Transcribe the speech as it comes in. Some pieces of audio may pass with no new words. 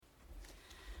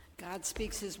God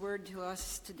speaks his word to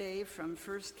us today from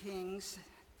 1 Kings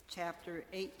chapter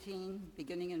 18,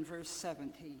 beginning in verse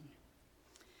 17.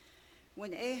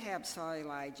 When Ahab saw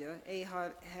Elijah,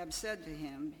 Ahab said to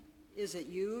him, "Is it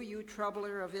you, you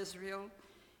troubler of Israel?"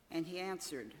 And he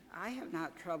answered, "I have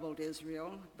not troubled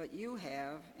Israel, but you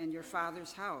have, and your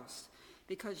father's house,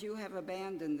 because you have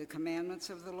abandoned the commandments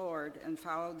of the Lord and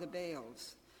followed the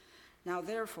Baals. Now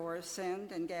therefore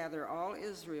send and gather all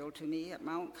Israel to me at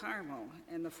Mount Carmel,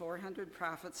 and the 400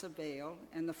 prophets of Baal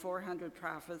and the 400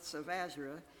 prophets of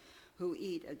Asherah who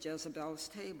eat at Jezebel's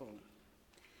table."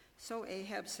 So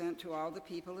Ahab sent to all the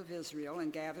people of Israel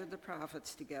and gathered the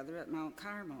prophets together at Mount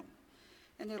Carmel.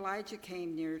 And Elijah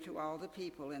came near to all the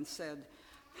people and said,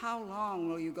 "How long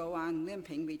will you go on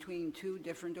limping between two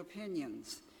different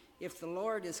opinions? If the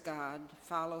Lord is God,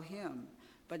 follow him,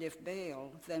 but if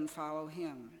Baal, then follow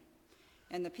him."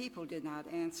 And the people did not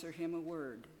answer him a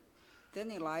word. Then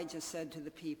Elijah said to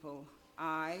the people,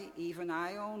 "I, even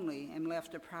I only, am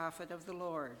left a prophet of the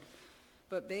Lord,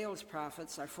 but Baal's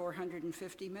prophets are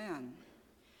 450 men.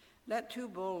 Let 2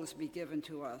 bulls be given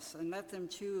to us, and let them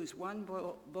choose one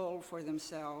bull for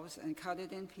themselves, and cut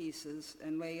it in pieces,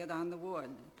 and lay it on the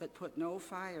wood, but put no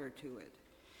fire to it.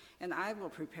 And I will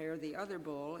prepare the other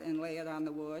bull, and lay it on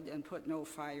the wood, and put no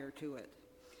fire to it.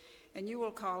 And you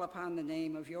will call upon the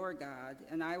name of your God,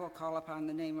 and I will call upon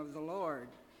the name of the Lord,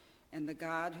 and the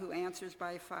God who answers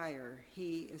by fire,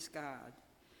 he is God."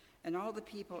 And all the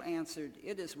people answered,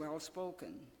 "It is well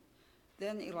spoken."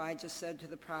 Then Elijah said to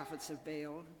the prophets of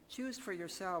Baal, "Choose for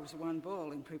yourselves one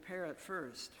bull and prepare it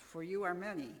first, for you are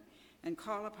many, and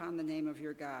call upon the name of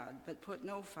your God, but put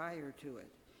no fire to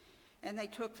it." And they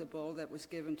took the bull that was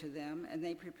given to them, and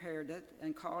they prepared it,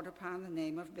 and called upon the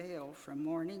name of Baal from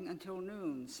morning until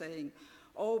noon, saying,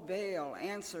 "O Baal,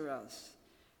 answer us."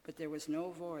 But there was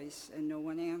no voice, and no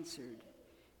one answered.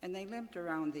 And they limped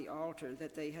around the altar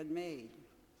that they had made.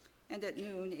 And at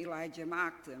noon Elijah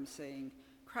mocked them, saying,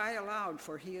 "Cry aloud,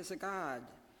 for he is a god.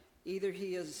 Either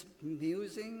he is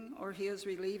musing, or he is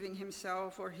relieving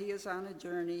himself, or he is on a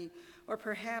journey, or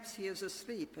perhaps he is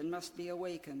asleep and must be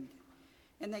awakened."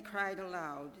 And they cried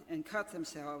aloud and cut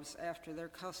themselves after their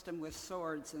custom with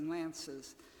swords and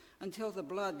lances, until the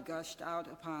blood gushed out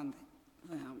upon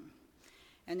them.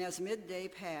 And as midday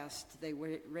passed, they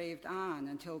raved on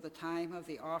until the time of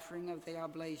the offering of the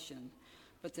oblation.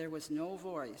 But there was no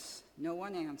voice, no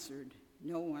one answered,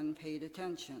 no one paid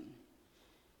attention.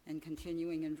 And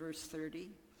continuing in verse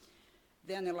 30,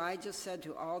 then Elijah said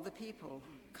to all the people,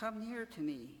 "Come near to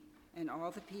me." And all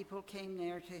the people came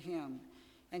near to him.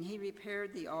 And he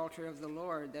repaired the altar of the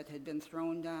Lord that had been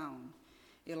thrown down.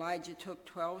 Elijah took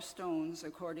 12 stones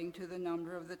according to the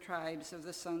number of the tribes of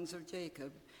the sons of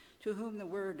Jacob, to whom the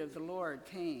word of the Lord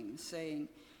came, saying,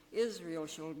 "Israel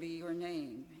shall be your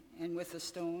name." And with the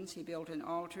stones he built an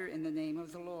altar in the name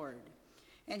of the Lord.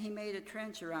 And he made a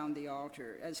trench around the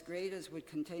altar, as great as would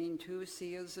contain 2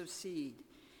 seahs of seed.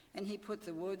 And he put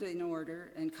the wood in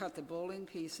order, and cut the bull in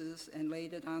pieces, and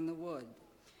laid it on the wood.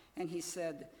 And he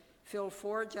said, "Fill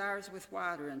 4 jars with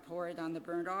water and pour it on the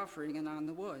burnt offering and on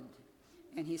the wood."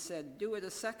 And he said, "Do it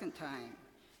a second time."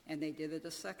 And they did it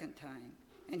a second time.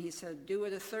 And he said, "Do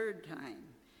it a third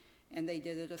time." And they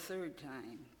did it a third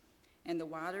time. And the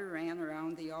water ran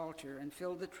around the altar and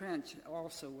filled the trench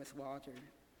also with water.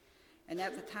 And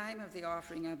at the time of the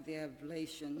offering of the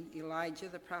oblation, Elijah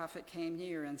the prophet came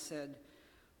near and said,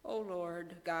 "O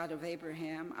Lord, God of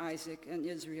Abraham, Isaac, and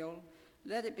Israel,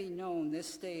 let it be known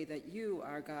this day that you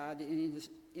are God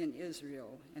in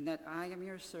Israel, and that I am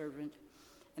your servant,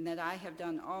 and that I have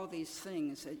done all these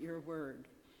things at your word.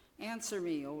 Answer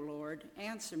me, O Lord,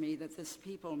 answer me, that this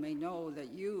people may know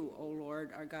that you, O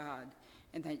Lord, are God,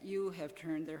 and that you have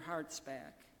turned their hearts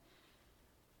back."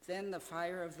 Then the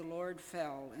fire of the Lord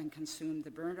fell and consumed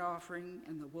the burnt offering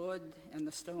and the wood and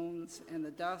the stones and the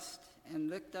dust,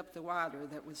 and licked up the water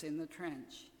that was in the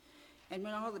trench. And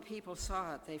when all the people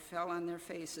saw it, they fell on their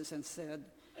faces and said,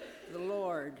 "The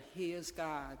Lord, he is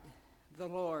God. The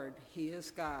Lord, he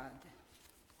is God."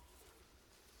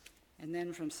 And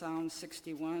then from Psalm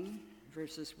 61,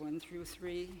 verses 1 through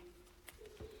 3.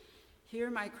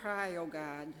 "Hear my cry, O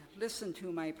God. Listen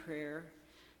to my prayer.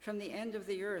 From the end of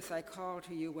the earth I call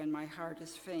to you when my heart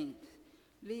is faint.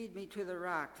 Lead me to the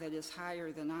rock that is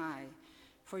higher than I,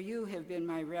 for you have been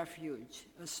my refuge,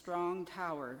 a strong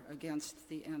tower against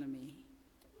the enemy."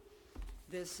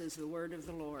 This is the word of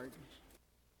the Lord.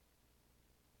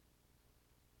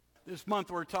 This month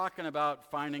we're talking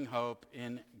about finding hope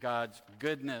in God's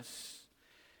goodness.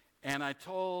 And I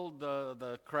told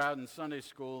the crowd in Sunday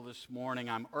school this morning,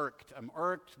 I'm irked. I'm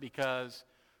irked because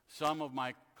some of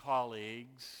my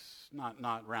colleagues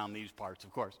not around these parts,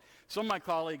 of course. Some of my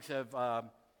colleagues have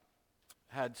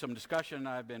had some discussion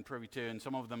I've been privy to, and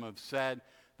some of them have said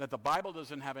that the Bible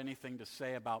doesn't have anything to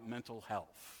say about mental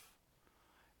health.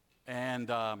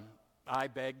 And I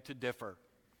beg to differ.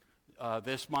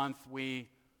 This month we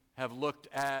have looked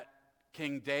at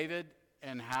King David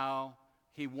and how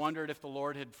he wondered if the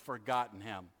Lord had forgotten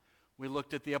him. We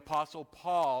looked at the Apostle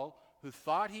Paul, who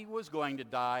thought he was going to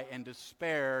die and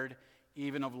despaired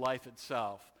even of life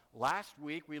itself. Last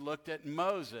week we looked at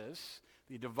Moses,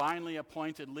 the divinely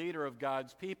appointed leader of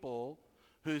God's people,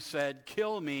 who said,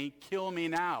 kill me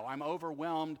now. I'm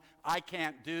overwhelmed. I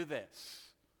can't do this.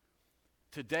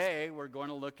 Today we're going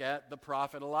to look at the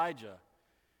prophet Elijah.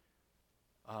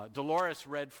 Dolores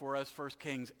read for us 1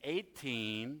 Kings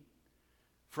 18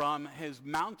 from his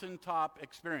mountaintop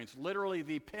experience, literally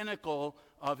the pinnacle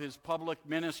of his public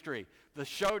ministry, the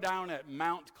showdown at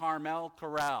Mount Carmel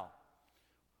Corral.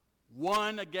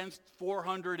 1 against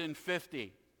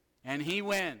 450, and he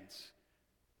wins.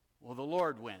 Well, the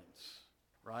Lord wins,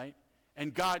 right?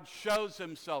 And God shows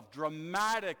himself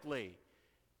dramatically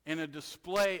in a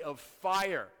display of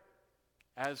fire,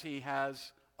 as he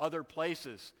has other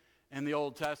places in the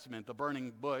Old Testament. The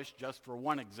burning bush, just for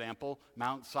one example,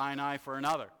 Mount Sinai for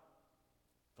another.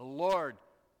 The Lord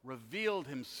revealed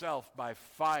himself by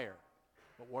fire.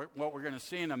 But what we're going to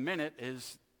see in a minute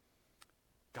is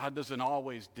God doesn't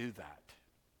always do that.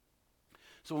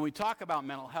 So when we talk about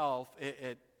mental health,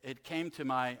 it came to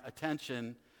my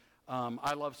attention.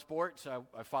 I love sports.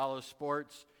 I follow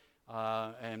sports.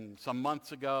 And some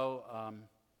months ago,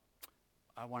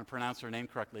 I want to pronounce her name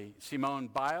correctly, Simone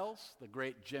Biles, the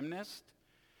great gymnast.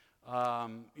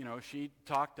 She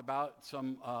talked about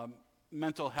some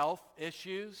mental health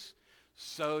issues.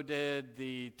 So did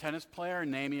the tennis player,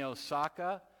 Naomi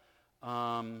Osaka.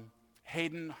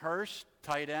 Hayden Hurst,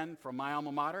 tight end from my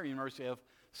alma mater, University of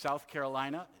South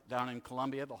Carolina, down in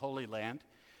Columbia, the Holy Land.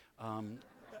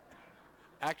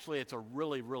 Actually, it's a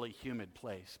really, really humid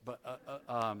place. But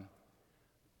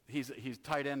he's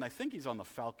tight end. I think he's on the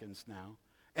Falcons now.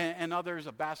 And others,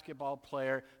 a basketball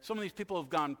player. Some of these people have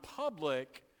gone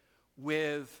public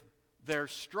with their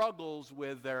struggles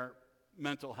with their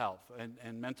mental health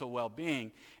and mental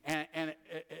well-being. And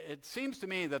it seems to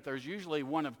me that there's usually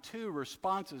one of two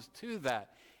responses to that.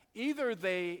 Either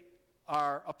they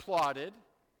are applauded,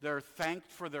 they're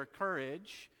thanked for their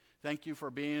courage. Thank you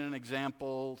for being an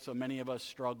example. So many of us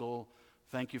struggle.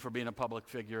 Thank you for being a public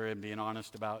figure and being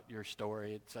honest about your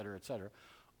story, et cetera, et cetera.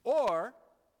 Or,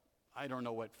 I don't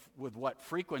know with what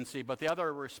frequency, but the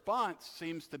other response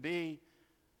seems to be,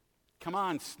 come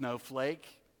on, snowflake.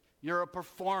 You're a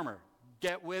performer.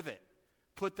 Get with it.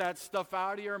 Put that stuff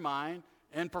out of your mind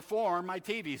and perform. My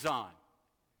TV's on.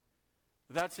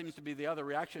 That seems to be the other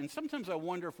reaction. And sometimes I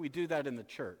wonder if we do that in the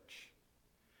church.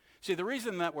 See, the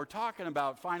reason that we're talking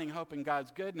about finding hope in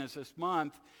God's goodness this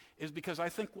month is because I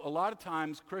think a lot of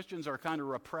times Christians are kind of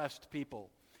repressed people.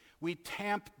 We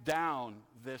tamp down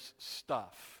this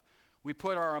stuff. We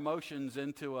put our emotions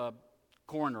into a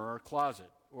corner or a closet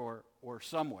or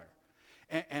somewhere.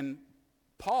 And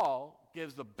Paul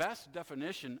gives the best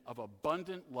definition of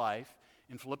abundant life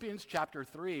in Philippians chapter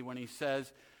 3 when he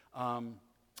says,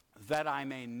 that I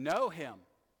may know him,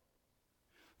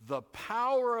 the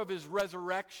power of his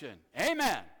resurrection.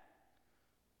 Amen.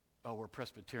 Oh, we're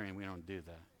Presbyterian. We don't do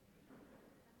that.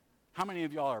 How many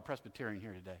of y'all are Presbyterian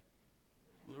here today?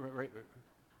 Right.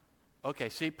 Okay,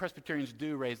 see, Presbyterians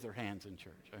do raise their hands in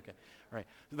church. Okay, all right.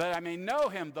 That I may know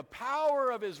him, the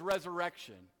power of his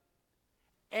resurrection,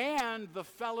 and the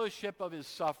fellowship of his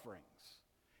sufferings.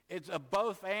 It's a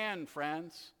both and,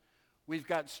 friends. We've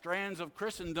got strands of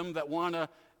Christendom that want to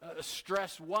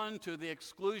stress one to the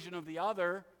exclusion of the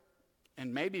other,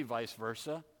 and maybe vice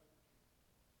versa.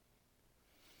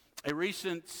 A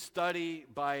recent study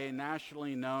by a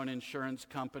nationally known insurance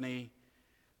company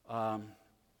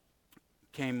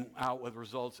came out with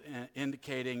results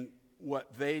indicating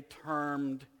what they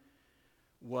termed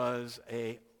was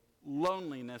a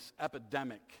loneliness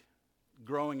epidemic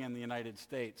growing in the United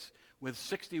States, with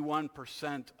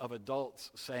 61% of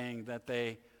adults saying that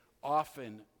they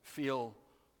often feel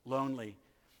lonely.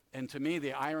 And to me,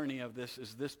 the irony of this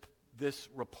is this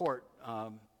report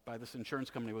by this insurance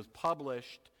company was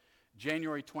published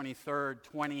January 23rd,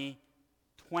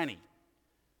 2020,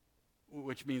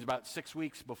 which means about 6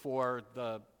 weeks before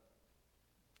the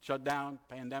shutdown,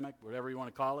 pandemic, whatever you want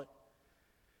to call it.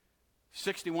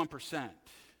 61%.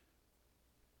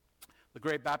 The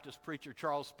great Baptist preacher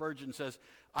Charles Spurgeon says,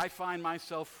 I find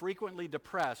myself frequently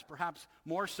depressed, perhaps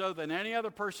more so than any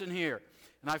other person here.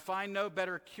 And I find no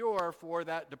better cure for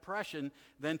that depression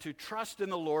than to trust in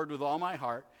the Lord with all my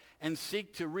heart and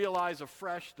seek to realize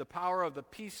afresh the power of the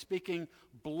peace-speaking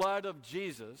blood of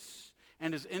Jesus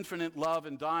and his infinite love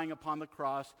in dying upon the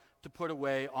cross to put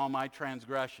away all my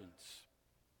transgressions.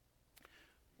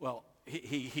 Well,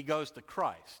 he goes to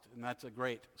Christ, and that's a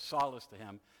great solace to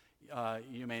him.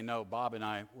 You may know Bob and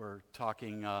I were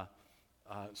talking.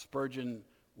 Spurgeon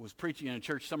was preaching in a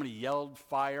church. Somebody yelled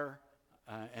fire,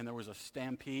 and there was a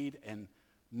stampede, and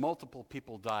multiple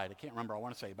people died. I can't remember. I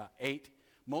want to say about 8.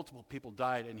 Multiple people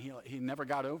died, and he never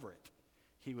got over it.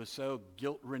 He was so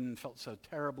guilt-ridden, felt so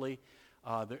terribly.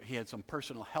 He had some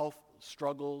personal health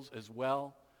struggles as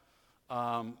well.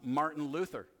 Martin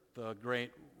Luther, the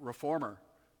great reformer,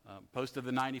 posted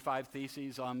the 95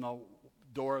 Theses on the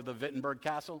door of the Wittenberg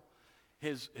Castle.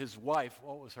 His wife,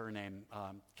 what was her name?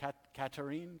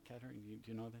 Catherine?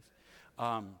 Do you know this?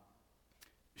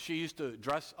 She used to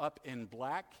dress up in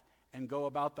black and go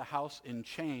about the house in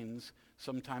chains,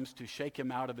 sometimes to shake him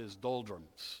out of his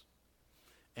doldrums.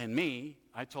 And me,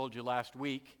 I told you last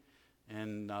week,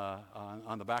 and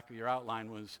on the back of your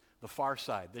outline was the far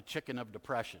side, the chicken of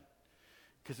depression,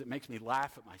 because it makes me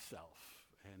laugh at myself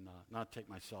and not take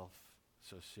myself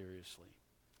so seriously.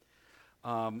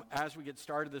 As we get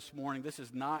started this morning, this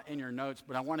is not in your notes,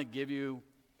 but I want to give you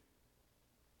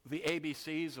the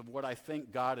ABCs of what I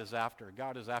think God is after.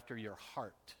 God is after your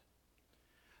heart.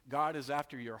 God is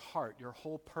after your heart, your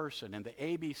whole person. And the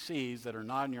ABCs that are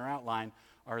not in your outline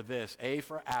are this: A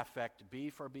for affect,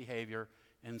 B for behavior,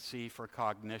 and C for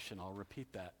cognition. I'll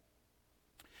repeat that.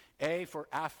 A for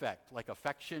affect, like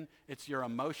affection, it's your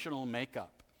emotional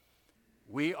makeup.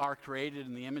 We are created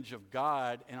in the image of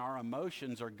God, and our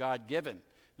emotions are God-given.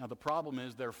 Now, the problem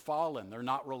is they're fallen. They're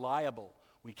not reliable.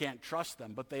 We can't trust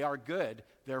them, but they are good.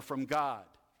 They're from God.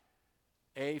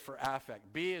 A for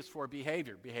affect. B is for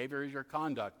behavior. Behavior is your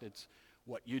conduct. It's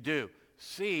what you do.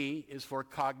 C is for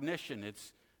cognition.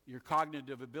 It's your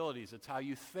cognitive abilities. It's how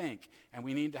you think. And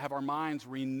we need to have our minds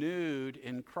renewed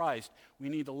in Christ. We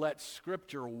need to let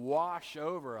Scripture wash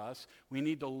over us. We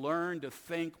need to learn to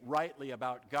think rightly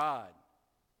about God.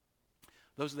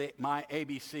 Those are my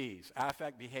ABCs: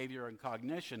 affect, behavior, and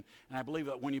cognition. And I believe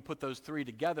that when you put those three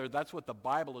together, that's what the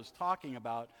Bible is talking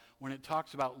about when it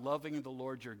talks about loving the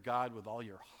Lord your God with all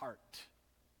your heart,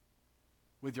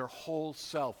 with your whole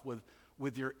self,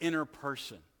 with your inner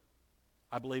person.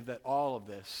 I believe that all of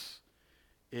this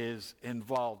is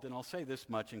involved. And I'll say this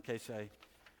much in case I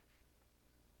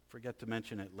forget to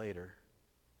mention it later.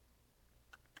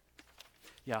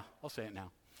 Yeah, I'll say it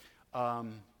now.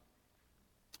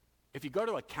 If you go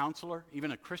to a counselor,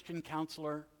 even a Christian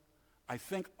counselor, I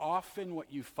think often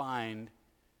what you find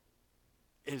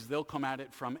is they'll come at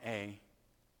it from A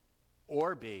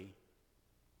or B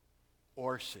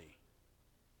or C.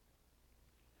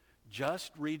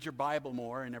 Just read your Bible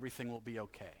more and everything will be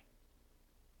okay.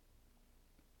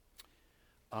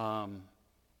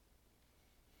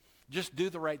 Just do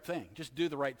the right thing. Just do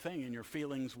the right thing and your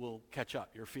feelings will catch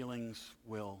up. Your feelings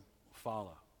will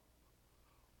follow.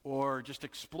 Or just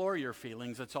explore your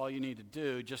feelings. That's all you need to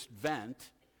do. Just vent,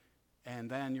 and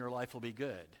then your life will be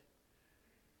good.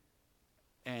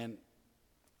 And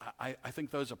I think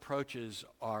those approaches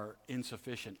are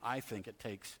insufficient. I think it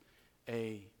takes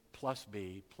A plus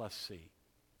B plus C.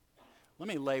 Let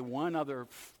me lay one other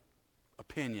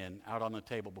opinion out on the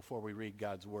table before we read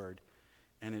God's Word,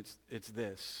 and it's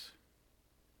this.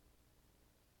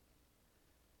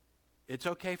 It's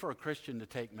okay for a Christian to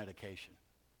take medication.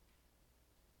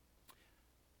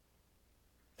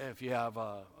 If you have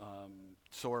a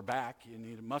sore back, you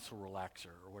need a muscle relaxer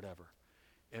or whatever.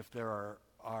 If there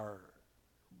are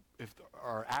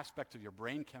aspects of your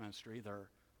brain chemistry that are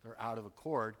out of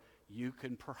accord, you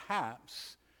can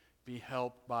perhaps be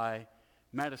helped by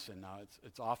medicine. Now,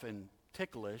 it's often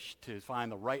ticklish to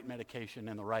find the right medication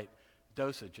and the right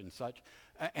dosage and such.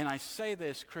 And I say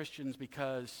this, Christians,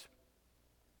 because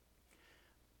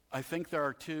I think there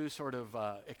are two sort of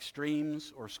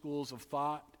extremes or schools of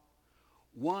thought.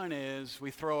 One is we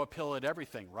throw a pill at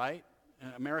everything, right?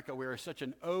 In America, we are such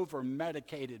an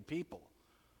over-medicated people.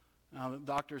 Now, the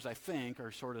doctors, I think,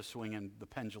 are sort of swinging the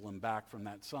pendulum back from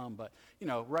that some, but,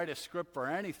 write a script for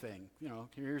anything.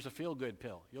 Here's a feel-good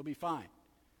pill. You'll be fine.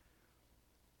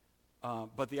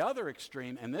 But the other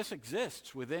extreme, and this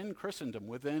exists within Christendom,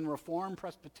 within Reformed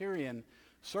Presbyterian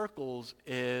circles,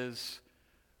 is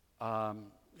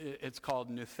it's called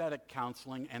nouthetic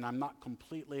counseling, and I'm not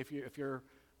completely, if you're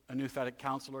a nouthetic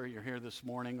counselor, you're here this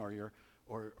morning, or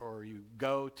you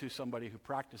go to somebody who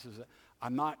practices it,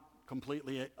 I'm not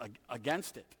completely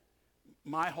against it.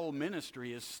 My whole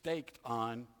ministry is staked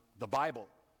on the Bible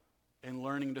and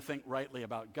learning to think rightly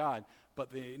about God.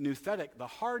 But the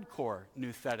hardcore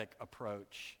nouthetic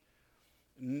approach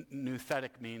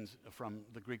Nouthetic means, from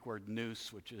the Greek word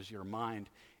nous, which is your mind,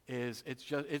 it's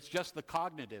just the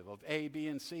cognitive of A, B,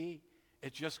 and C.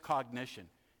 It's just cognition.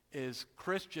 Is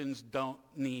Christians don't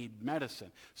need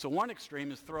medicine. So one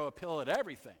extreme is throw a pill at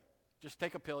everything. Just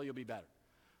take a pill, you'll be better.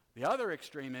 The other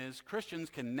extreme is Christians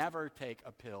can never take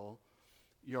a pill.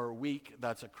 You're weak,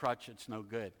 that's a crutch, it's no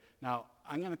good. Now,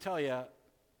 I'm going to tell you,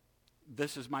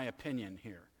 this is my opinion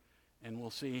here, and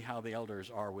we'll see how the elders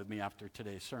are with me after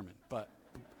today's sermon. But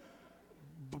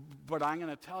I'm going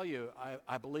to tell you,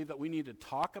 I believe that we need to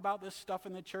talk about this stuff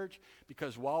in the church,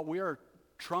 because while we are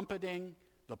trumpeting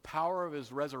the power of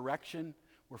his resurrection,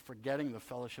 we're forgetting the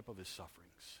fellowship of his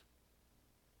sufferings.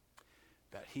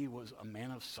 That he was a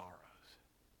man of sorrows,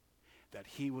 that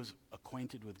he was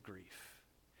acquainted with grief.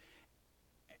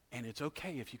 And it's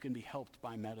okay if you can be helped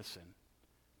by medicine,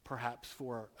 perhaps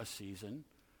for a season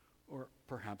or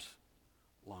perhaps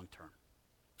long term.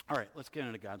 All right, let's get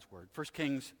into God's word. 1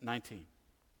 Kings 19.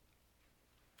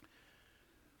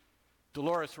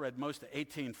 Dolores read most of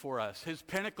 18 for us. His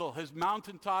pinnacle, his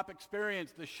mountaintop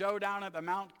experience, the showdown at the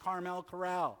Mount Carmel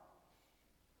Corral.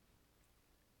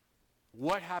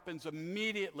 What happens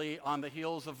immediately on the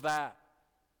heels of that?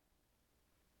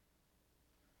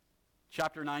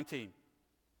 Chapter 19.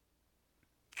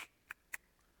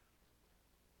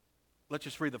 Let's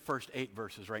just read the first 8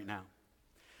 verses right now.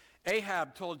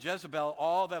 Ahab told Jezebel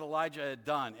all that Elijah had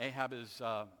done. Ahab is,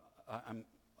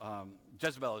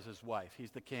 Jezebel is his wife.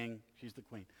 He's the king, she's the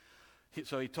queen.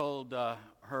 So he told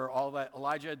her all that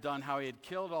Elijah had done, how he had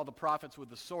killed all the prophets with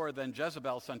the sword. Then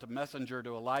Jezebel sent a messenger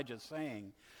to Elijah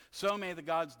saying, "So may the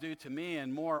gods do to me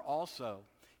and more also,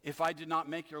 if I did not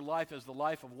make your life as the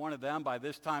life of one of them by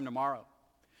this time tomorrow."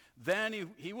 Then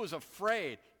he was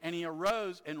afraid, and he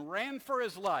arose and ran for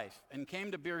his life and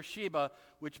came to Beersheba,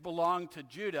 which belonged to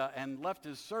Judah, and left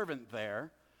his servant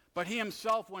there. But he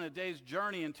himself went a day's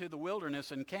journey into the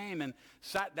wilderness and came and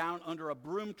sat down under a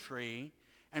broom tree.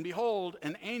 And behold,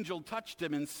 an angel touched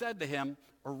him and said to him,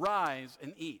 "Arise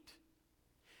and eat."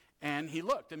 And he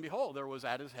looked, and behold, there was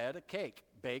at his head a cake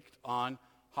baked on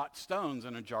hot stones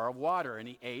and a jar of water. And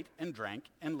he ate and drank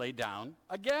and lay down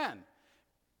again.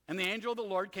 And the angel of the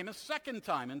Lord came a second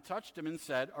time and touched him and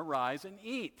said, "Arise and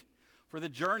eat, for the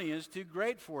journey is too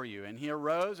great for you." And he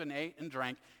arose and ate and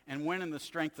drank and went in the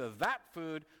strength of that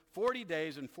food 40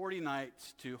 days and 40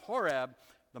 nights to Horeb,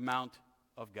 the mount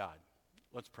of God.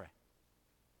 Let's pray.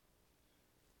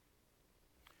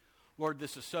 Lord,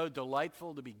 this is so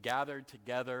delightful to be gathered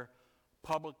together,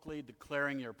 publicly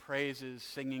declaring your praises,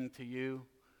 singing to you,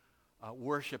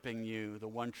 worshiping you, the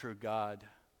one true God,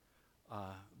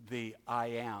 the I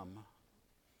am.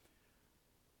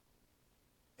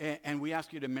 And we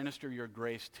ask you to minister your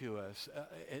grace to us.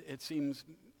 It seems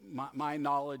my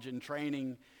knowledge and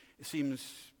training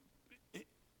seems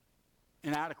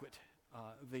inadequate.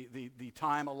 The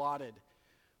time allotted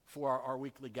for our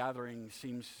weekly gathering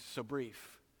seems so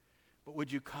brief. But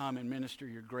would you come and minister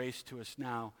your grace to us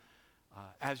now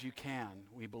as you can?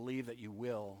 We believe that you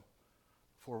will,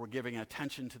 for we're giving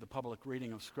attention to the public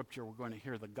reading of Scripture. We're going to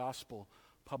hear the gospel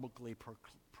publicly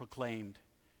proclaimed.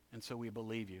 And so we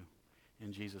believe you.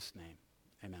 In Jesus' name,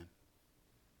 amen.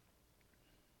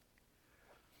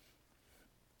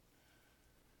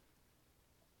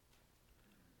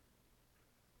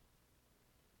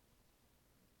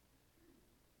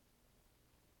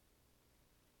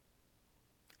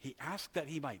 He asked that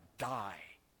he might die.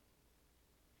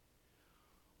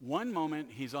 One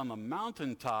moment he's on the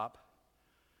mountaintop,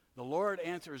 the Lord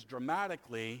answers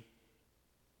dramatically,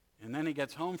 and then he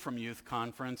gets home from youth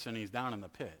conference and he's down in the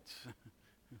pits.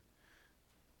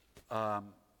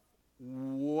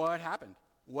 What happened?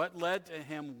 What led to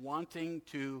him wanting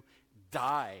to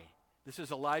die? This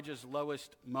is Elijah's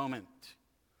lowest moment.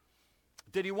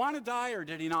 Did he want to die or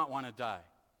did he not want to die?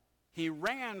 He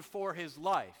ran for his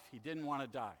life. He didn't want to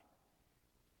die.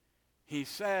 He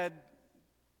said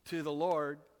to the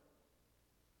Lord,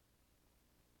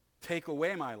 "Take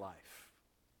away my life."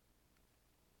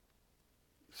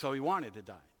 So he wanted to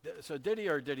die. So did he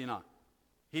or did he not?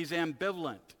 He's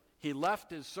ambivalent. He left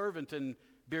his servant in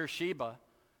Beersheba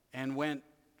and went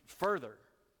further.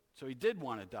 So he did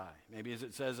want to die. Maybe as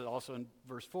it says also in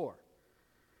verse 4.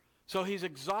 So he's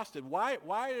exhausted. Why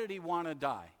did he want to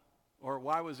die? Or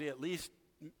why was he at least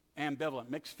ambivalent,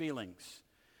 mixed feelings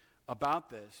about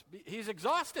this? He's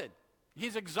exhausted.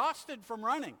 He's exhausted from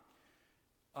running.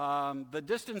 The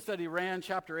distance that he ran,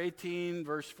 chapter 18,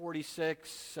 verse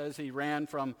 46, says he ran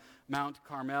from Mount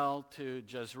Carmel to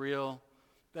Jezreel.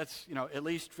 That's, at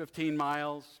least 15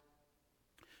 miles.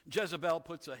 Jezebel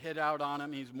puts a hit out on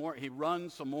him. He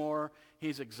runs some more.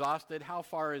 He's exhausted. How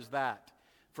far is that?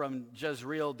 from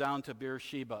Jezreel down to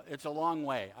Beersheba. It's a long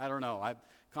way. I don't know.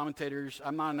 Commentators,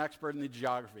 I'm not an expert in the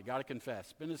geography, got to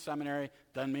confess. Been to seminary,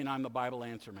 doesn't mean I'm the Bible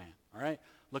answer man, all right?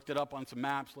 Looked it up on some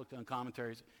maps, looked on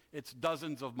commentaries. It's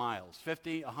dozens of miles,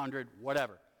 50, 100,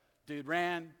 whatever. Dude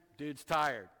ran, dude's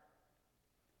tired.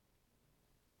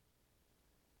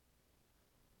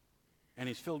 And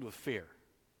he's filled with fear.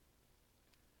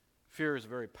 Fear is a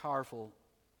very powerful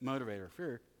motivator.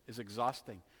 Fear is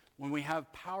exhausting. When we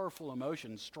have powerful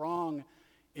emotions, strong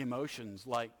emotions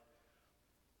like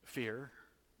fear,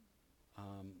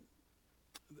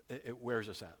 it wears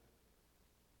us out.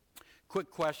 Quick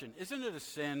question. Isn't it a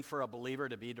sin for a believer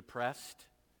to be depressed?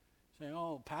 Saying,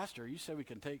 oh, Pastor, you said we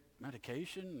can take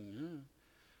medication?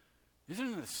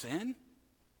 Isn't it a sin?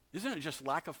 Isn't it just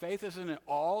lack of faith? Isn't it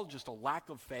all just a lack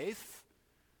of faith?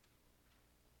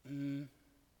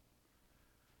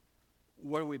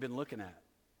 What have we been looking at?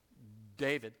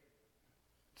 David,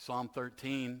 Psalm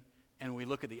 13, and we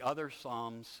look at the other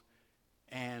Psalms,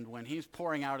 and when he's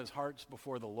pouring out his hearts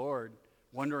before the Lord,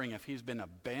 wondering if he's been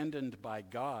abandoned by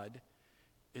God,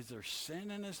 is there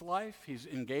sin in his life? He's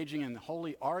engaging in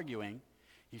holy arguing.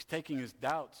 He's taking his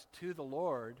doubts to the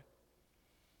Lord.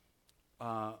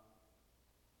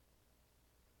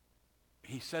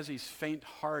 He says he's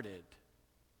faint-hearted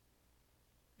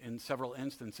in several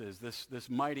instances. This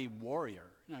mighty warrior,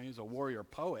 he's a warrior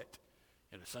poet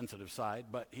in a sensitive side,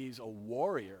 but he's a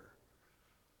warrior.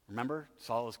 Remember,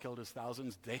 Saul has killed his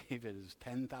thousands, David his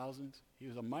 10,000s. He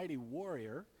was a mighty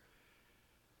warrior.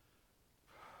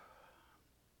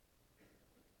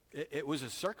 It was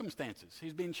his circumstances.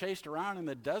 He's being chased around in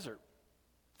the desert.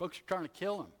 Folks are trying to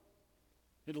kill him.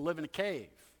 He had to live in a cave.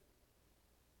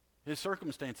 His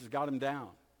circumstances got him down.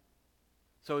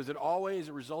 So is it always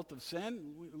a result of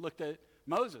sin? We looked at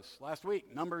Moses last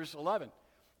week, Numbers 11.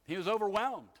 He was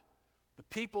overwhelmed. The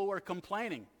people were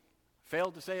complaining.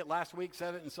 Failed to say it last week,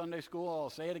 said it in Sunday school, I'll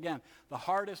say it again. The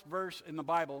hardest verse in the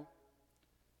Bible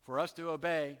for us to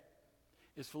obey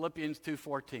is Philippians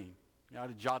 2:14. You ought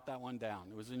to jot that one down.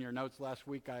 It was in your notes last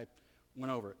week. I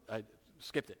went over it. I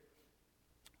skipped it.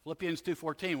 Philippians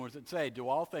 2:14, what does it say? Do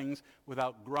all things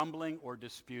without grumbling or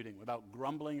disputing, without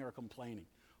grumbling or complaining.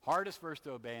 Hardest verse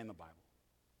to obey in the Bible.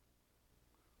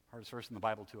 Hardest verse in the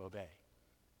Bible to obey.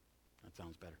 That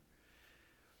sounds better.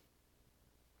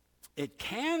 It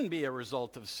can be a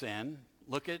result of sin.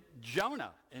 Look at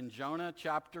Jonah in Jonah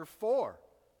chapter 4.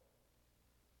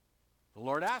 The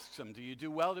Lord asks him, do you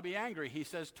do well to be angry? He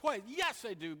says twice, yes,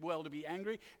 I do well to be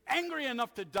angry, angry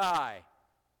enough to die.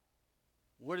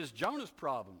 What is Jonah's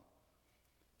problem?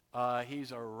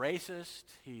 He's a racist.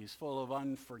 He's full of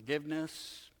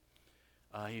unforgiveness.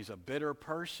 He's a bitter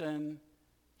person.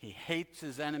 He hates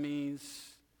his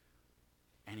enemies.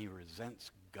 And he resents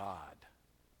God.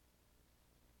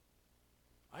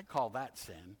 I call that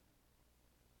sin.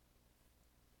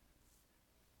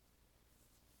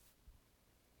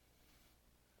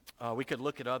 We could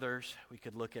look at others. We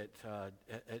could look at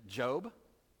Job.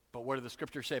 But what do the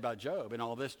scriptures say about Job? In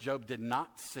all this, Job did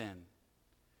not sin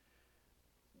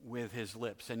with his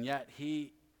lips. And yet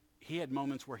he had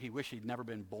moments where he wished he'd never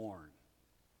been born.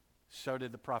 So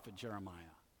did the prophet Jeremiah.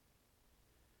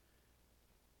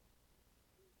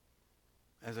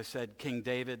 As I said, King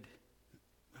David,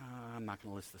 I'm not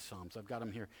going to list the Psalms. I've got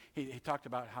them here. He talked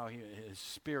about how his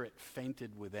spirit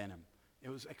fainted within him. It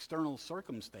was external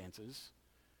circumstances,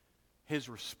 his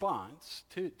response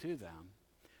to them.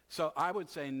 So I would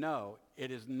say no,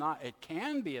 it is not. It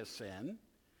can be a sin,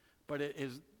 but it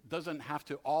doesn't have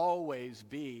to always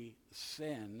be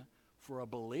sin for a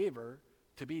believer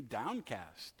to be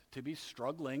downcast, to be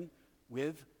struggling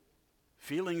with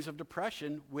feelings of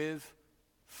depression, with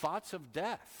thoughts of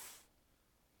death.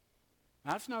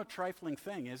 That's no trifling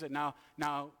thing, is it? Now,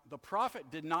 the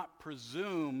prophet did not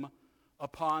presume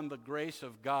upon the grace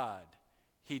of God.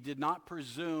 He did not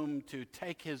presume to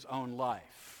take his own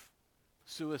life.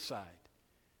 Suicide.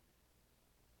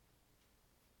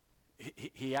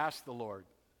 He asked the Lord,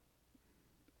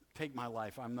 take my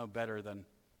life. I'm no better than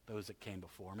those that came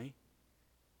before me.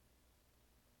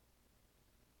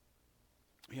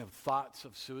 We have thoughts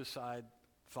of suicide,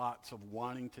 thoughts of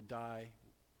wanting to die.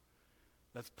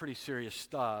 That's pretty serious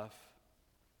stuff.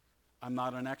 I'm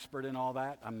not an expert in all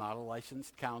that. I'm not a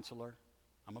licensed counselor.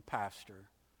 I'm a pastor.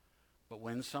 But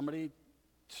when somebody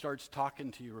starts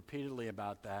talking to you repeatedly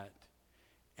about that,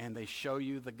 and they show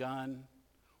you the gun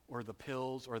or the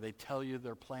pills, or they tell you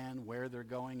their plan, where they're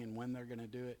going and when they're going to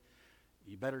do it,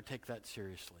 you better take that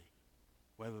seriously.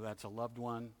 Whether that's a loved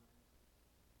one,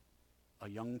 a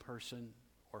young person,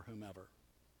 or whomever.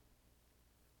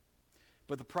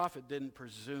 But the prophet didn't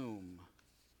presume.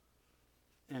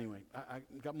 anyway, I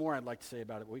got more I'd like to say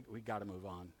about it. We got to move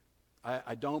on.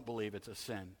 I don't believe it's a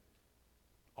sin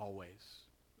always,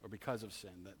 or because of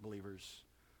sin, that believers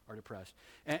are depressed.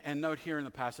 And note here in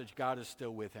the passage, God is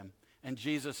still with him. And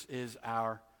Jesus is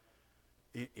our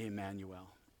Emmanuel.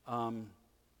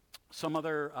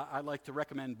 I'd like to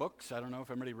recommend books. I don't know if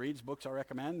everybody reads books I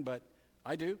recommend, but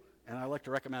I do, and I like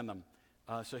to recommend them.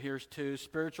 So here's two.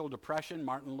 Spiritual Depression,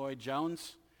 Martin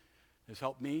Lloyd-Jones has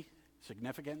helped me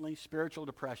significantly. Spiritual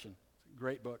Depression,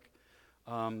 great book.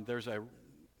 There's a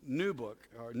new book,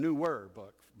 or newer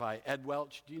book, by Ed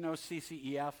Welch. Do you know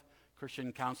CCEF,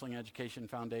 Christian Counseling Education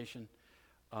Foundation?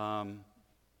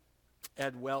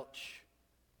 Ed Welch,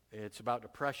 it's about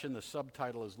depression. The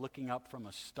subtitle is Looking Up from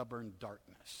a Stubborn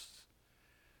Darkness.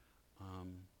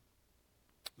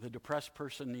 The depressed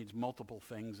person needs multiple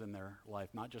things in their life,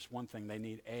 not just one thing. They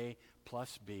need A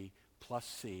plus B plus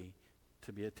C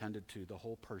to be attended to, the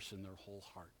whole person, their whole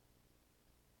heart.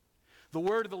 The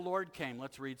word of the Lord came.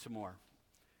 Let's read some more.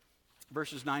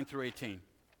 Verses 9 through 18.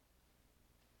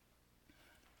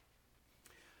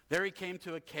 There he came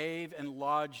to a cave and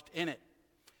lodged in it.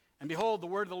 And behold, the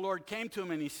word of the Lord came to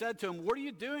him, and he said to him, "What are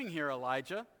you doing here,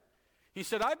 Elijah?" He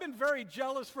said, "I've been very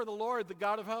jealous for the Lord, the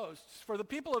God of hosts. For the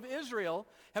people of Israel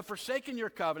have forsaken your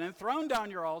covenant, thrown down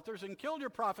your altars, and killed your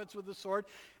prophets with the sword.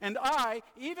 And I,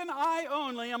 even I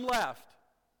only, am left.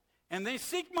 And they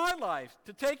seek my life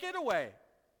to take it away."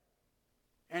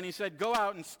 And he said, "Go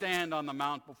out and stand on the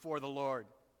mount before the Lord."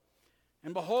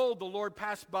 And behold, the Lord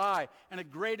passed by, and a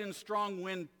great and strong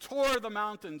wind tore the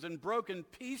mountains and broke in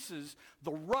pieces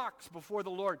the rocks before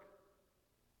the Lord.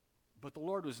 But the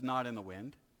Lord was not in the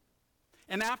wind.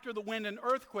 And after the wind, an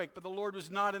earthquake, but the Lord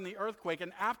was not in the earthquake.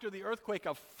 And after the earthquake,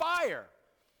 a fire,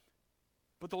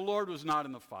 but the Lord was not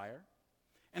in the fire.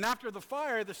 And after the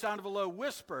fire, the sound of a low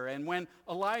whisper. And when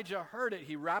Elijah heard it,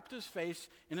 he wrapped his face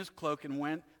in his cloak and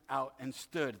went out and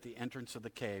stood at the entrance of the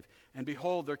cave. And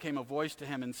behold, there came a voice to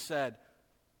him and said,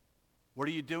 "What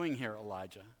are you doing here,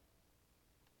 Elijah?"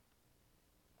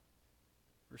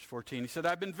 Verse 14, he said,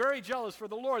 "I've been very jealous for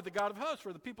the Lord, the God of hosts,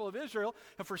 for the people of Israel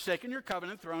have forsaken your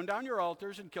covenant, thrown down your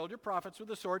altars, and killed your prophets with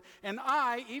the sword. And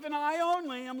I, even I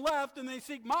only, am left, and they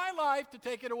seek my life to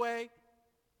take it away."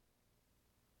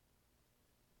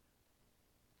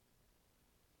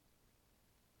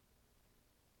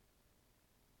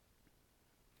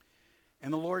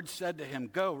 And the Lord said to him,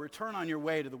 "Go, return on your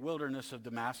way to the wilderness of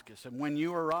Damascus. And when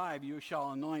you arrive, you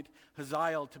shall anoint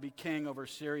Hazael to be king over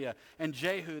Syria. And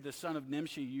Jehu, the son of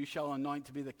Nimshi, you shall anoint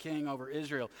to be the king over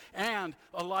Israel. And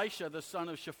Elisha, the son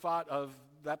of Shaphat of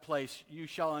that place, you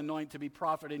shall anoint to be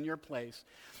prophet in your place.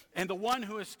 And the one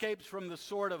who escapes from the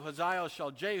sword of Hazael shall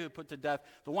Jehu put to death.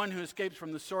 The one who escapes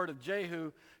from the sword of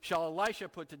Jehu shall Elisha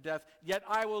put to death. Yet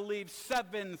I will leave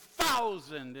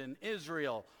 7,000 in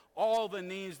Israel, all the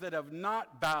knees that have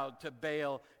not bowed to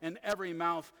Baal, and every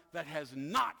mouth that has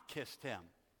not kissed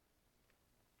him."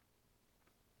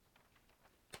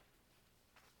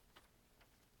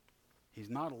 He's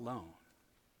not alone.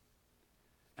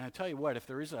 And I tell you what, if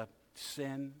there is a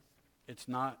sin, it's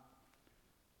not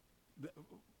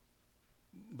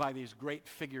by these great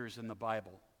figures in the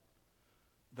Bible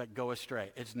that go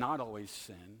astray. It's not always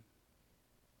sin.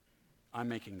 I'm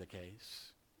making the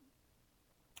case.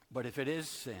 But if it is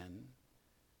sin,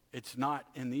 it's not,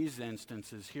 in these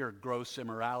instances here, gross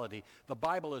immorality. The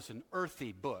Bible is an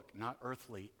earthy book, not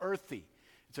earthly. Earthy.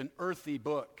 It's an earthy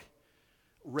book.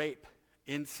 Rape,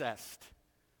 incest,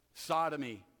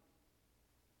 sodomy,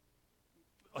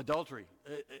 adultery.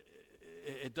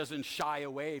 It doesn't shy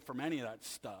away from any of that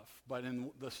stuff. But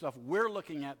in the stuff we're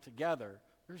looking at together,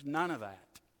 there's none of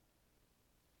that.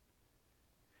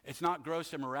 It's not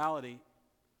gross immorality.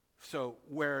 So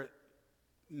where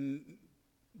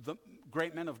the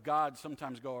great men of God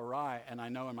sometimes go awry, and I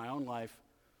know in my own life,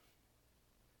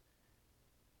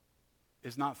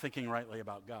 is not thinking rightly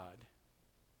about God.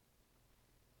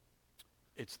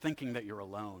 It's thinking that you're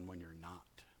alone when you're not.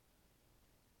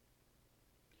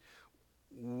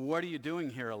 What are you doing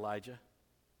here, Elijah?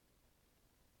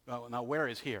 Well, now where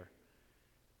is here?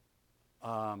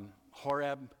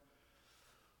 Horeb.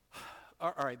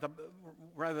 All right,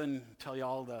 rather than tell you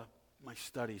all my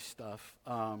study stuff,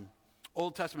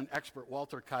 Old Testament expert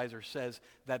Walter Kaiser says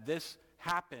that this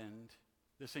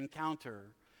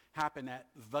encounter happened at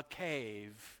the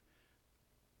cave,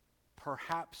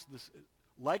 perhaps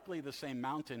likely the same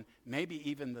mountain, maybe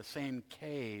even the same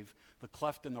cave, the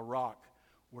cleft in the rock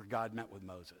where God met with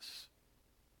Moses.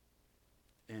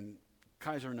 And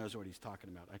Kaiser knows what he's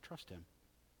talking about. I trust him.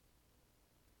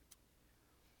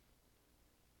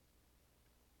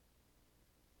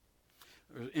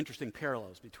 There are interesting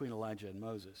parallels between Elijah and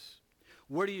Moses.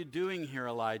 What are you doing here,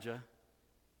 Elijah?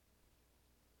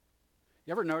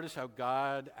 You ever notice how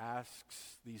God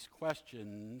asks these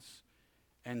questions,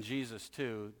 and Jesus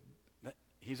too?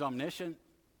 He's omniscient.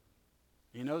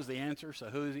 He knows the answer, so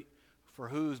for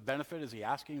whose benefit is he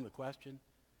asking the question?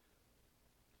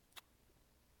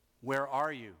 Where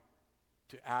are you?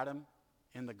 To Adam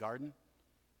in the garden?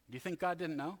 Do you think God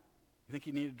didn't know? You think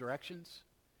he needed directions?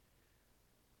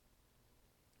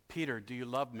 Peter, do you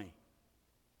love me?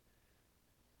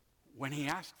 When he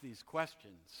asks these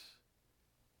questions,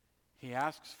 he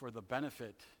asks for the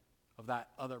benefit of that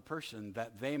other person,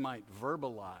 that they might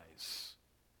verbalize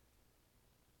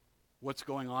what's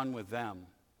going on with them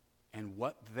and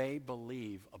what they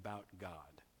believe about God.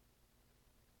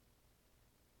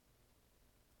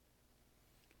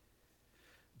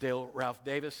 Dale Ralph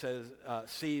Davis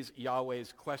sees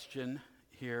Yahweh's question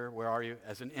here, where are you,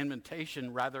 as an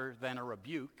invitation rather than a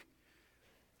rebuke.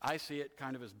 I see it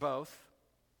kind of as both.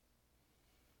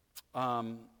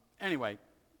 Anyway,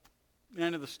 the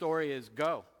end of the story is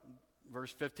go.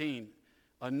 Verse 15,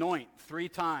 anoint 3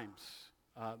 times.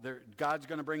 God's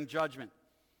going to bring judgment.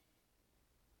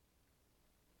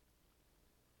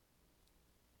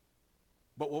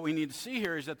 But what we need to see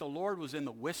here is that the Lord was in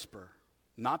the whisper,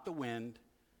 not the wind,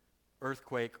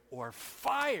 earthquake, or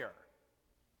fire.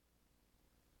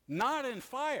 Not in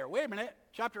fire. Wait a minute,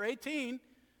 chapter 18.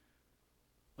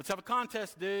 Let's have a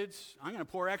contest, dudes. I'm going to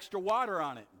pour extra water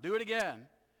on it. Do it again.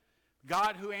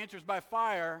 God who answers by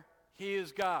fire, he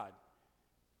is God.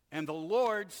 And the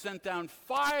Lord sent down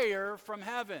fire from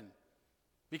heaven,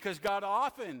 because God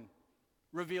often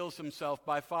reveals himself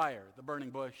by fire, the burning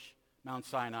bush, Mount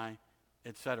Sinai,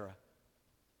 etc.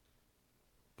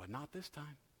 But not this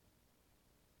time.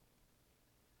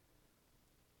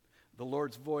 The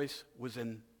Lord's voice was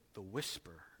in the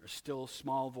whisper, a still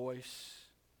small voice.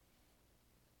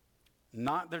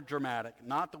 Not the dramatic,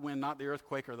 not the wind, not the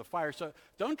earthquake or the fire. So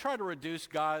don't try to reduce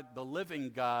God, the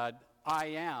living God, I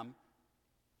am.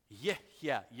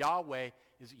 Yeah. Yahweh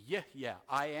is yeah,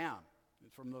 I am.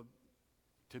 It's from the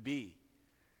to be.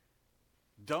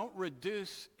 Don't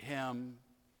reduce him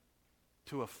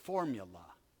to a formula.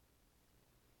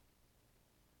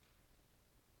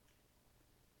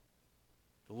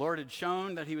 The Lord had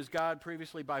shown that he was God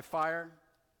previously by fire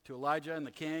to Elijah and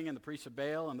the king and the priests of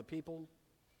Baal and the people.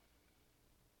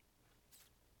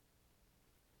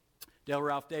 Dale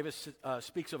Ralph Davis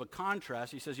speaks of a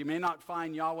contrast. He says, you may not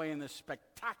find Yahweh in the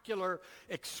spectacular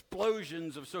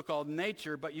explosions of so-called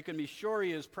nature, but you can be sure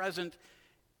he is present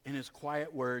in his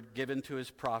quiet word given to his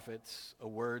prophets, a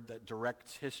word that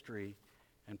directs history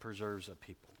and preserves a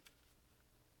people.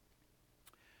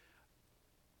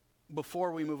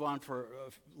 Before we move on for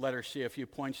letter C, a few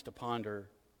points to ponder,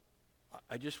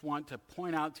 I just want to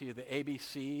point out to you the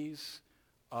ABCs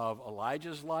of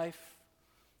Elijah's life,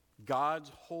 God's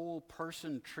whole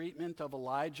person treatment of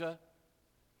Elijah.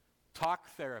 Talk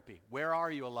therapy. Where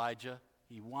are you, Elijah?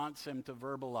 He wants him to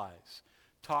verbalize.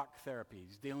 Talk therapy.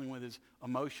 He's dealing with his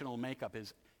emotional makeup.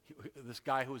 This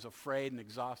guy who is afraid and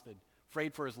exhausted,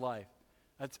 afraid for his life.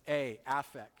 That's A,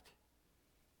 affect.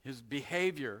 His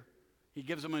behavior, he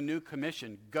gives him a new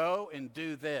commission. Go and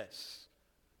do this.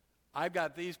 I've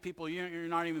got these people you're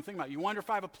not even thinking about. You wonder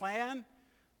if I have a plan?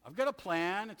 I've got a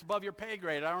plan. It's above your pay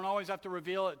grade. I don't always have to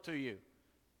reveal it to you.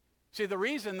 See, the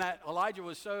reason that Elijah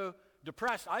was so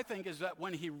depressed, I think, is that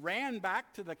when he ran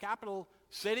back to the capital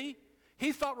city,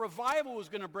 he thought revival was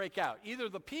going to break out. Either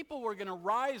the people were going to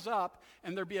rise up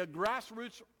and there'd be a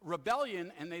grassroots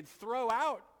rebellion and they'd throw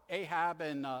out Ahab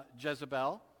and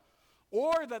Jezebel,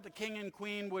 or that the king and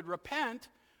queen would repent.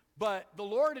 But the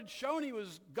Lord had shown he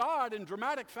was God in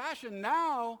dramatic fashion.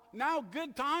 Now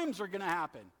good times are going to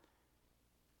happen.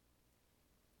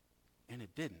 And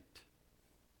it didn't.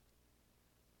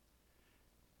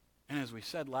 And as we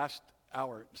said last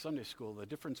hour at Sunday school, the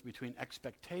difference between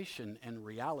expectation and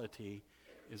reality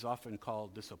is often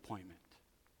called disappointment.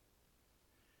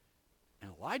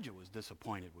 And Elijah was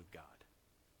disappointed with God.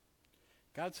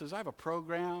 God says, I have a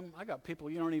program. I got people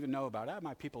you don't even know about. I have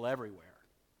my people everywhere.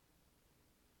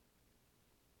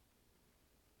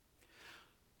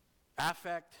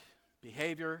 Affect,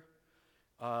 behavior.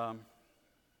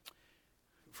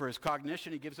 For his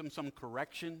cognition, he gives him some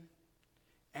correction.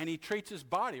 And he treats his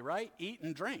body, right? Eat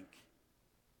and drink.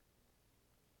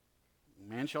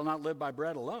 Man shall not live by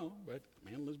bread alone, but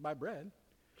man lives by bread.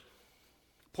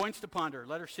 Points to ponder.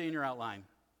 Letter C in your outline.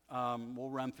 We'll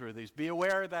run through these. Be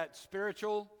aware that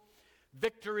spiritual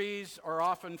victories are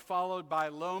often followed by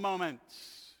low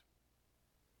moments.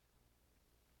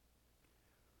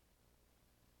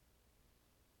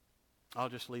 I'll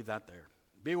just leave that there.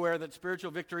 Be aware that spiritual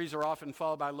victories are often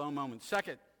followed by low moments.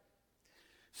 Second,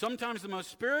 Sometimes the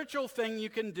most spiritual thing you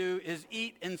can do is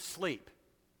eat and sleep.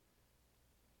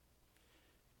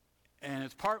 And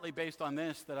it's partly based on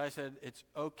this that I said it's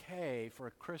okay for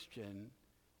a Christian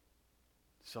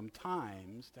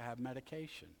sometimes to have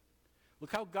medication.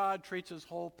 Look how God treats his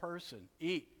whole person.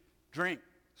 Eat, drink,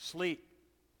 sleep.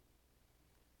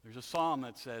 There's a psalm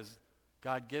that says,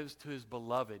 God gives to his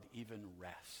beloved even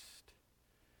rest.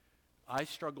 I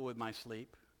struggle with my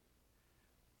sleep.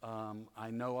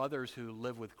 I know others who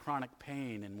live with chronic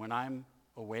pain, and when I'm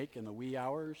awake in the wee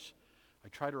hours, I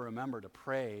try to remember to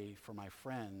pray for my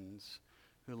friends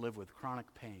who live with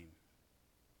chronic pain.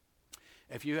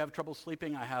 If you have trouble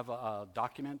sleeping, I have a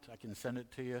document. I can send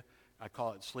it to you. I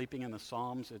call it Sleeping in the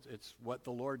Psalms. It's what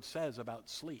the Lord says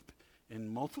about sleep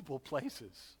in multiple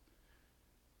places.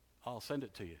 I'll send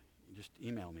it to you. You just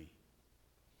email me.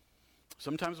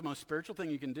 Sometimes the most spiritual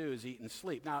thing you can do is eat and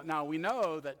sleep. Now we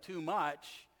know that too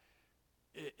much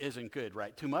isn't good,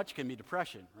 right? Too much can be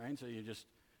depression, right? So you just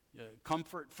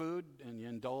comfort food and you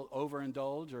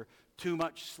overindulge, or too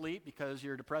much sleep because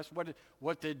you're depressed.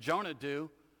 What did Jonah do?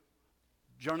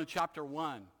 Jonah chapter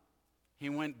 1. He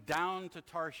went down to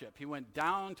Tarshish. He went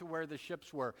down to where the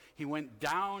ships were. He went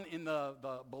down in the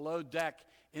below deck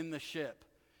in the ship.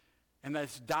 And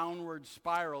this downward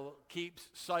spiral keeps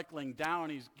cycling down.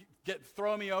 He's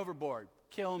throw me overboard,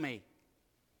 kill me.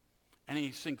 And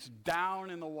he sinks down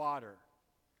in the water.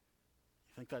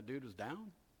 You think that dude was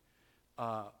down?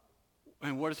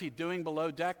 And what is he doing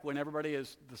below deck when the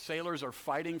sailors are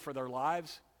fighting for their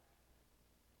lives?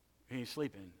 And he's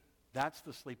sleeping. That's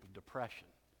the sleep of depression.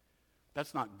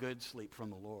 That's not good sleep from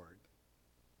the Lord.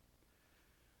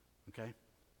 Okay?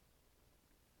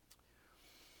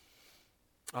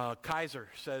 Kaiser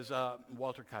says,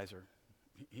 Walter Kaiser,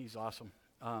 he's awesome.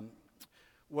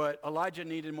 What Elijah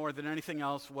needed more than anything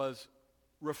else was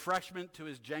refreshment to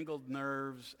his jangled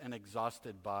nerves and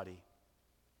exhausted body.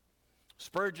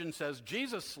 Spurgeon says,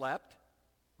 Jesus slept.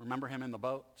 Remember him in the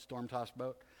boat, storm-tossed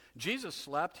boat? Jesus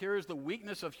slept. Here is the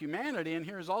weakness of humanity, and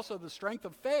here is also the strength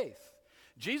of faith.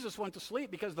 Jesus went to sleep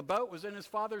because the boat was in his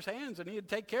Father's hands, and he had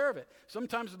to take care of it.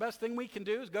 Sometimes the best thing we can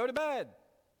do is go to bed.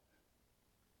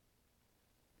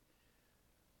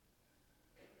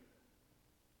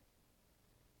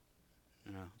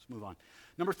 Let's move on.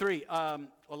 Number 3,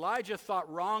 Elijah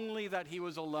thought wrongly that he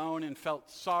was alone and felt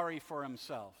sorry for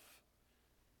himself.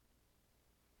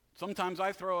 Sometimes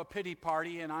I throw a pity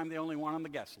party and I'm the only one on the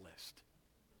guest list.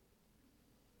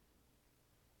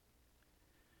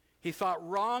 He thought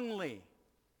wrongly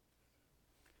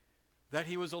that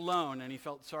he was alone and he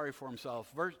felt sorry for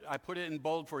himself. I put it in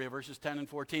bold for you, verses 10 and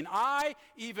 14.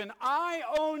 Even I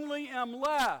only am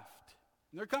left.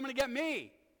 And they're coming to get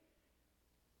me.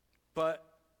 But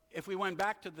if we went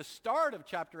back to the start of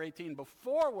chapter 18,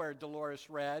 before where Dolores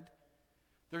read,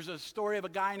 there's a story of a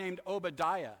guy named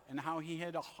Obadiah and how he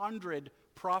had 100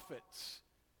 prophets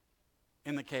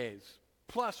in the caves,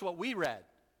 plus what we read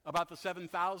about the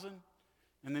 7,000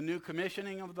 and the new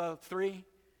commissioning of the 3.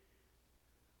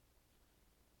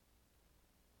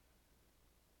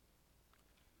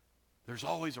 There's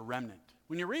always a remnant.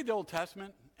 When you read the Old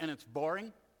Testament and it's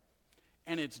boring,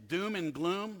 and it's doom and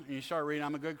gloom, and you start reading,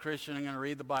 I'm a good Christian, I'm going to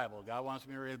read the Bible. God wants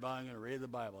me to read the Bible, I'm going to read the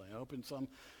Bible. And open some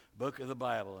book of the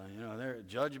Bible, and there,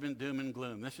 judgment, doom, and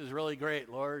gloom. This is really great,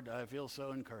 Lord. I feel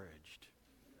so encouraged.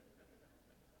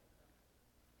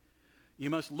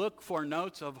 You must look for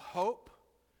notes of hope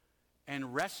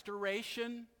and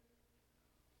restoration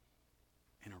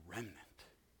and a remnant.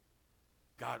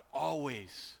 God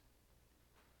always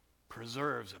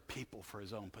preserves a people for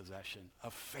his own possession, a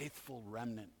faithful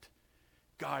remnant.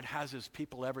 God has his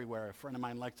people everywhere. A friend of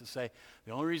mine likes to say,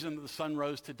 the only reason that the sun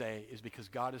rose today is because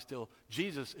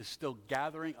Jesus is still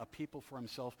gathering a people for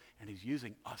himself, and he's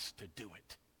using us to do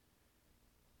it.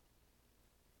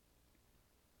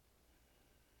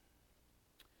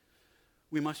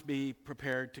 We must be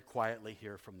prepared to quietly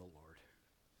hear from the Lord.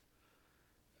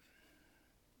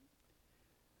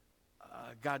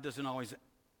 God doesn't always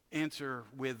answer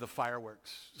with the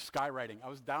fireworks, skywriting. I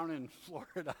was down in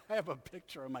Florida. I have a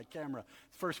picture on my camera.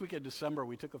 First week of December,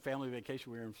 we took a family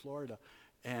vacation. We were in Florida.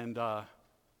 And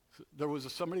there was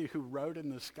somebody who wrote in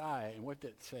the sky, and what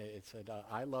did it say? It said,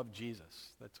 I love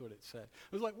Jesus. That's what it said.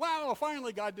 It was like, wow,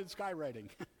 finally God did skywriting.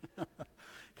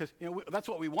 Because that's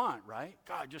what we want, right?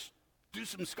 God, just do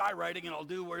some skywriting and I'll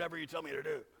do whatever you tell me to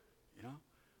do.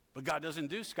 But God doesn't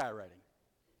do skywriting.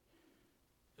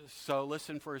 So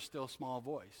listen for a still small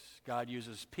voice. God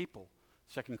uses people.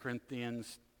 2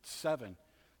 Corinthians 7.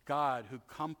 God who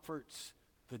comforts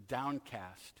the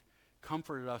downcast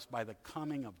comforted us by the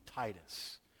coming of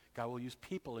Titus. God will use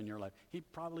people in your life. He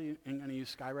probably ain't going to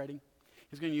use skywriting.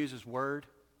 He's going to use his word.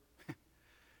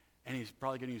 And he's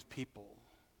probably going to use people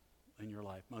in your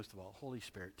life, most of all. Holy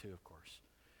Spirit, too, of course.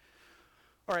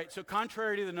 All right, so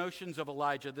contrary to the notions of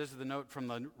Elijah, this is the note from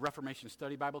the Reformation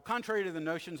Study Bible. Contrary to the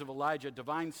notions of Elijah,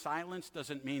 divine silence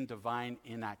doesn't mean divine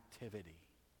inactivity.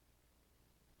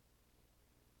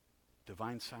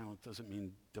 Divine silence doesn't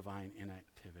mean divine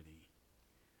inactivity.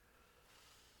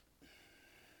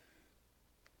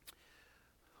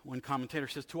 One commentator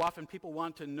says, too often people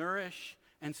want to nourish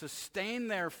and sustain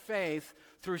their faith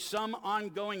through some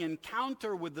ongoing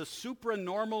encounter with the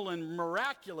supranormal and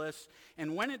miraculous,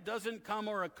 and when it doesn't come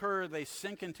or occur, they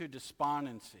sink into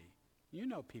despondency. You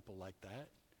know people like that.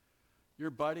 Your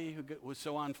buddy who was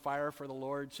so on fire for the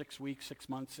Lord 6 weeks, 6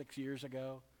 months, 6 years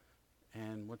ago,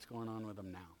 and what's going on with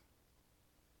him now?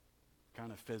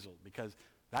 Kind of fizzled, because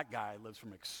that guy lives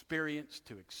from experience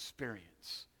to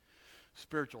experience.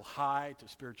 Spiritual high to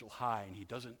spiritual high, and he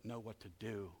doesn't know what to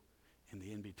do in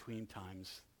the in-between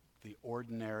times, the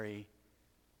ordinary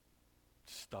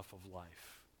stuff of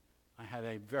life. I had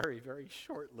a very, very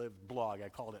short-lived blog. I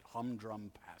called it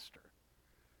Humdrum Pastor.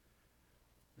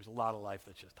 There's a lot of life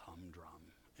that's just humdrum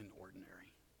and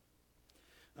ordinary.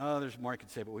 There's more I could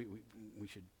say, but we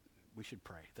should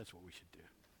pray. That's what we should do.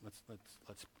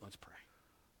 Let's pray.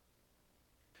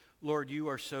 Lord, you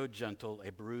are so gentle.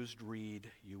 A bruised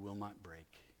reed you will not break.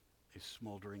 A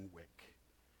smoldering wick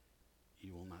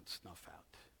you will not snuff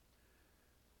out.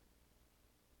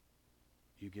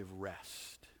 You give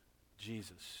rest.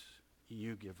 Jesus,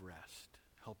 you give rest.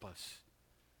 Help us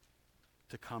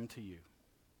to come to you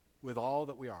with all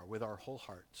that we are, with our whole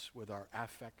hearts, with our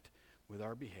affect, with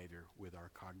our behavior, with our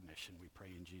cognition. We pray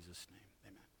in Jesus' name.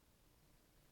 Amen.